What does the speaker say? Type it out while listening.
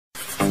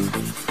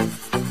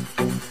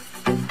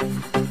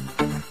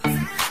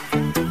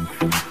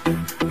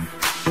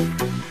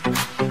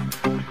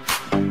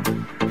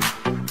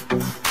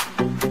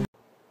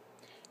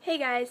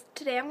guys,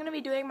 today I'm going to be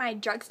doing my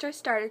Drugstore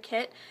Starter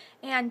Kit,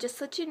 and just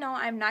to let you know,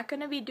 I'm not going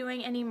to be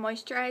doing any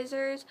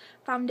moisturizers,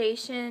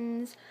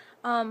 foundations,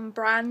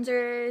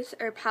 bronzers,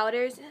 or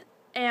powders,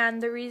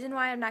 and the reason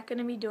why I'm not going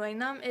to be doing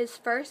them is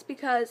first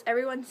because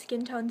everyone's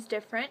skin tone's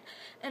different,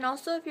 and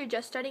also if you're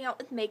just starting out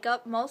with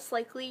makeup, most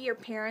likely your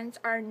parents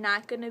are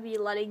not going to be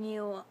letting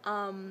you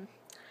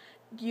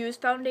use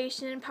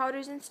foundation and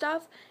powders and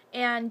stuff.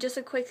 And just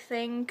a quick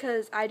thing,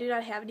 because I do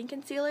not have any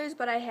concealers,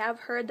 but I have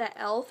heard that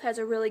ℙ has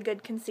a really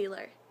good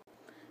concealer.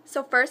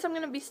 So first I'm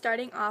going to be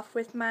starting off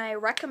with my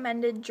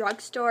recommended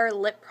drugstore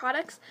lip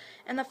products,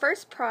 and the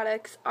first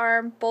products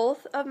are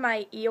both of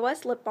my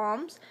EOS lip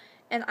balms,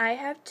 and I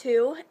have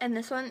two, and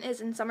this one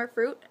is in Summer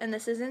Fruit and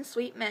this is in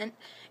Sweet Mint,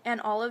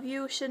 and all of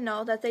you should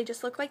know that they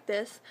just look like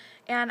this,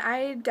 and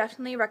I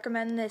definitely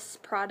recommend this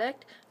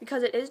product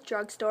because it is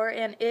drugstore,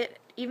 and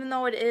even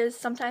though it is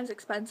sometimes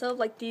expensive,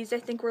 like these I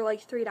think were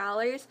like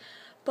 $3,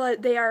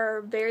 but they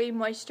are very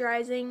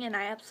moisturizing and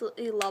I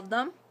absolutely love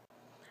them.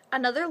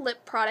 Another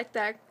lip product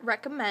that I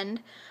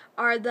recommend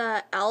are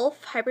the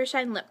ℙ Hyper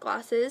Shine lip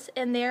glosses,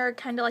 and they are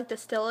kind of like the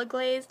Stila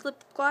glazed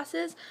lip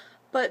glosses,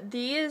 but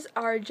these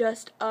are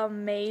just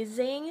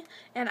amazing,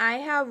 and I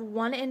have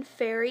one in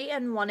Fairy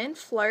and one in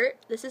Flirt.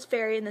 This is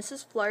Fairy and this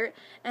is Flirt,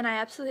 and I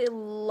absolutely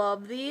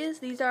love these.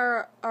 These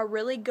are a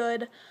really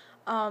good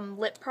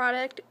lip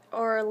product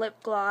or lip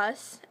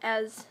gloss,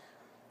 as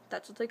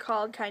that's what they're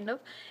called, kind of,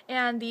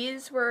 and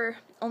these were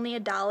only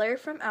 $1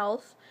 from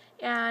ℙ,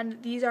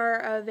 and these are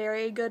a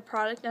very good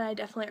product and I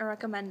definitely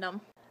recommend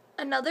them.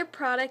 Another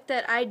product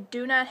that I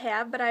do not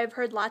have but I've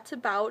heard lots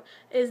about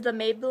is the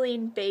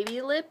Maybelline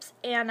Baby Lips,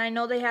 and I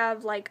know they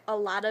have like a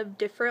lot of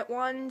different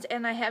ones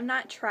and I have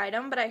not tried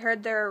them, but I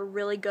heard they're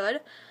really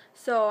good,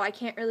 so I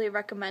can't really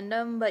recommend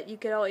them, but you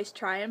could always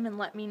try them and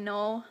let me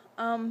know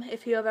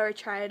if you have ever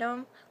tried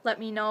them. Let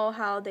me know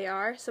how they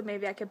are so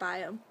maybe I could buy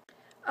them.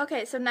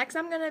 Okay, so next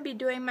I'm going to be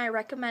doing my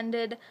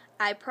recommended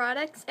eye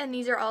products, and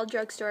these are all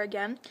drugstore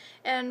again.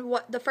 And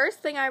the first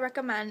thing I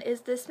recommend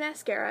is this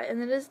mascara,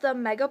 and it is the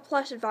Mega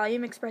Plush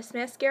Volume Express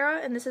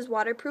Mascara, and this is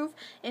waterproof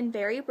and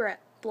very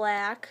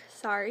black,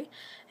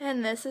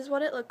 and this is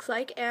what it looks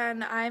like,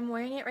 and I'm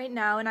wearing it right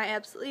now and I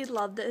absolutely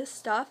love this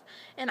stuff,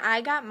 and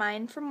I got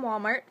mine from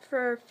Walmart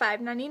for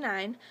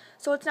 $5.99,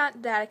 so it's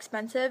not that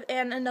expensive.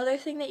 And another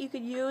thing that you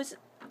could use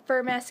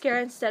for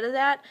mascara instead of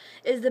that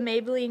is the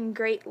Maybelline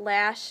Great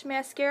Lash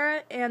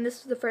Mascara, and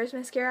this was the first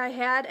mascara I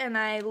had and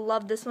I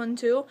love this one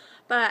too,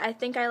 but I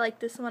think I like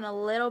this one a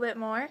little bit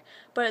more,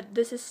 but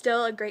this is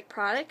still a great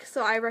product,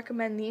 so I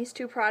recommend these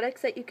two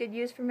products that you could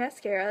use for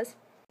mascaras.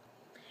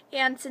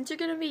 And since you're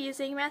going to be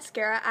using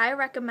mascara, I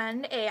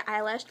recommend a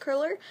eyelash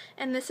curler,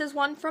 and this is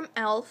one from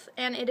ℙ,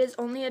 and it is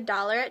only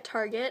 $1 at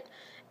Target,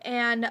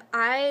 and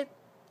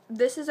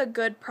this is a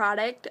good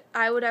product,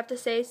 I would have to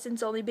say,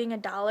 since only being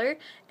 $1,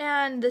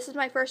 and this is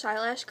my first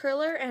eyelash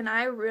curler and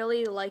I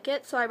really like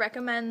it, so I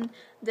recommend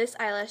this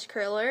eyelash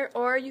curler,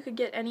 or you could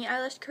get any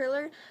eyelash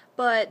curler,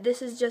 but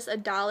this is just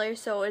 $1,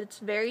 so it's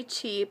very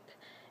cheap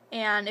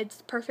and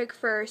it's perfect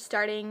for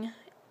starting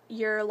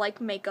your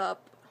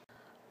makeup.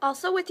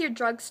 Also, with your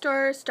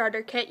drugstore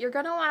starter kit, you're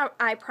going to want an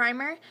eye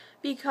primer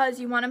because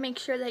you want to make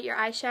sure that your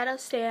eyeshadows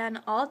stay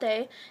on all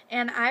day,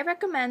 and I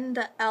recommend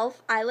the ℙ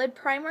eyelid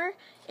primer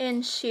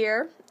in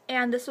sheer,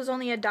 and this was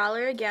only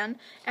 $1 again,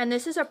 and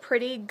this is a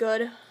pretty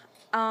good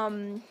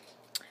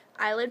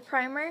eyelid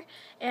primer,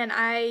 and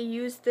I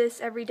use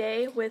this every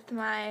day with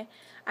my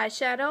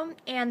eyeshadow,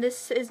 and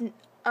this is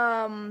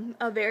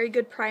a very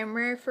good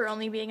primer for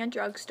only being a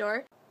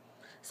drugstore.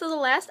 So the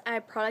last eye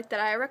product that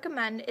I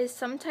recommend is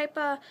some type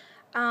of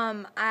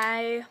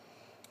eyeliner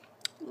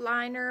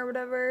or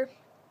whatever.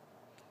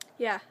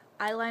 Yeah,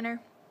 eyeliner.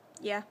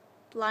 Yeah,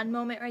 blonde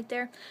moment right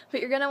there.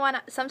 But you're going to want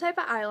some type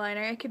of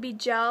eyeliner. It could be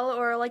gel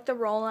or like the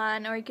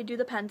roll-on, or you could do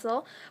the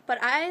pencil. But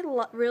I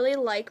really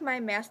like my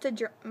Master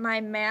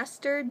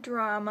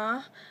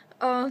Drama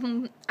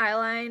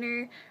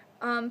eyeliner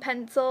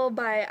pencil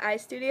by Eye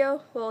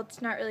Studio. Well,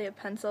 it's not really a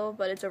pencil,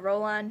 but it's a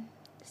roll-on.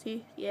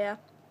 See? Yeah.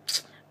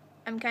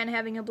 I'm kind of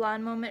having a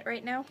blonde moment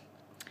right now.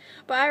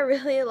 But I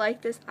really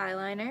like this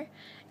eyeliner,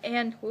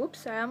 and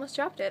whoops, I almost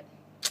dropped it.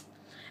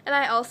 And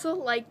I also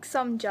like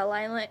some gel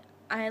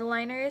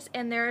eyeliners,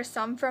 and there are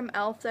some from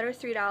ℙ that are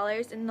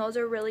 $3, and those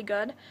are really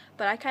good,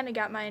 but I kind of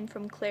got mine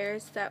from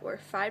Claire's that were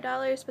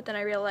 $5, but then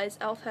I realized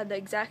ℙ had the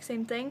exact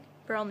same thing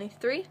for only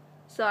 $3,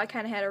 so I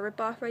kind of had a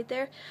rip-off right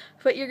there.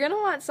 But you're going to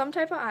want some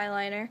type of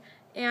eyeliner,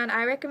 and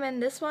I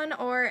recommend this one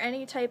or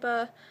any type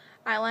of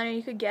eyeliner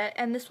you could get,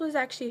 and this was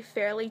actually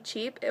fairly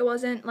cheap. It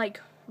wasn't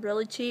like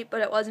really cheap,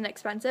 but it wasn't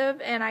expensive,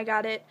 and I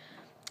got it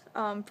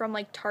from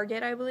like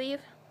Target, I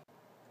believe.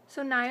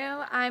 So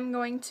now I'm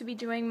going to be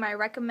doing my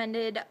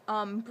recommended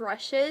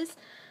brushes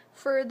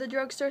for the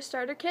Drugstore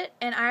Starter Kit,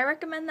 and I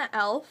recommend the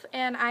ℙ,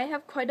 and I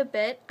have quite a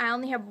bit. I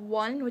only have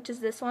one, which is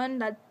this one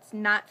that's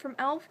not from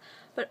ℙ,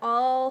 but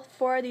all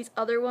 4 of these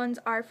other ones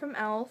are from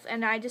ℙ,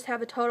 and I just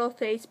have a total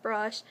face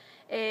brush,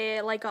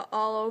 like a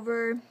all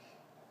over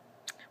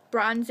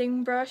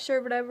bronzing brush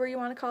or whatever you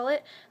want to call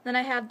it. Then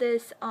I have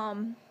this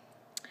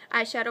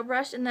eyeshadow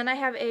brush, and then I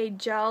have a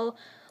gel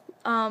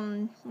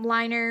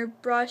liner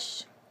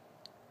brush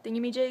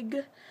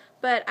thingamajig.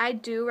 But I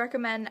do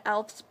recommend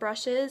e.l.f.'s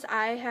brushes.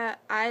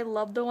 I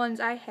love the ones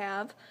I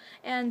have,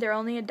 and they're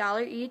only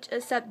 $1 each,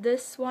 except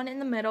this one in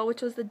the middle,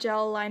 which was the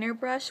gel liner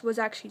brush, was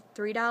actually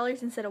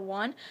 $3 instead of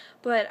 $1,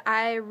 but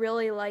I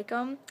really like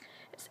them,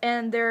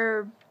 and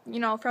they're, you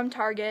know, from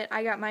Target.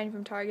 I got mine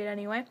from Target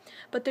anyway,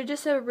 but they're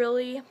just a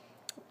really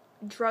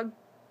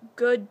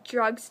good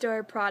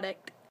drugstore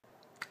product.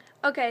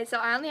 Okay, so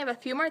I only have a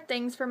few more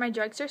things for my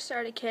drugstore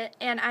starter kit,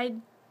 and I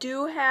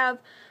do have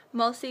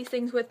most of these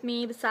things with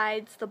me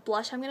besides the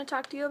blush I'm going to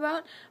talk to you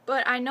about,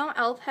 but I know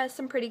e.l.f. has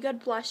some pretty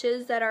good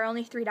blushes that are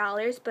only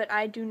 $3, but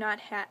I do not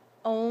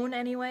own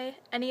any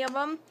of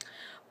them,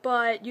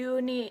 but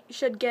you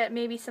should get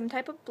maybe some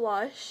type of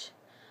blush,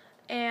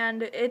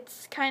 and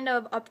it's kind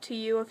of up to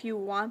you if you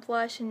want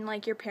blush, and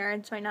like your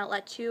parents might not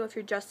let you if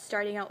you're just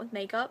starting out with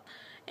makeup.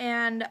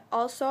 And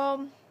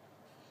also,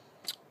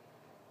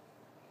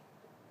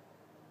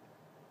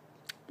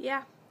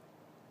 yeah,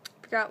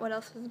 forgot what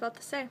else I was about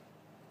to say.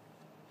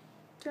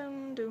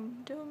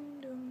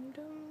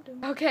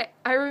 Okay,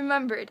 I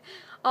remembered.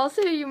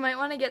 Also, you might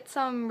want to get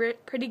some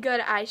pretty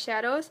good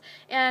eyeshadows,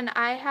 and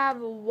I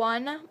have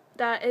one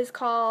that is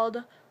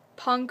called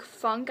Punk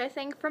Funk, I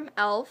think, from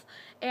e.l.f.,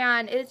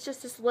 and it's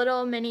just this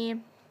little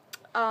mini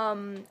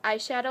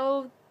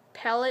eyeshadow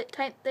palette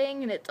type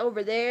thing, and it's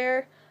over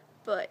there.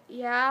 But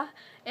yeah,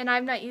 and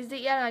I've not used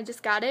it yet, and I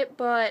just got it,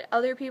 but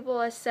other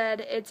people have said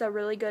it's a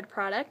really good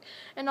product.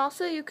 And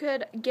also, you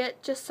could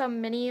get just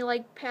some mini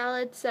like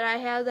palettes that I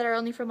have that are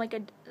only from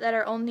that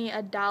are only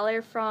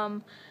 $1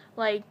 from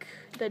like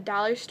the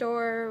dollar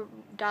store,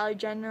 Dollar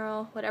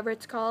General, whatever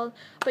it's called.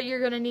 But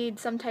you're gonna need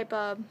some type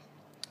of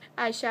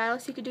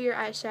eyeshadow, so you could do your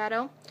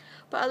eyeshadow.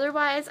 But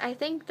otherwise, I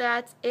think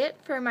that's it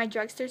for my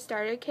drugstore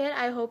starter kit.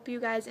 I hope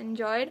you guys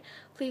enjoyed.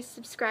 Please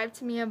subscribe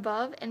to me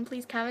above, and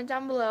please comment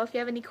down below if you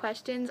have any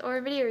questions or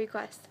video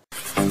requests.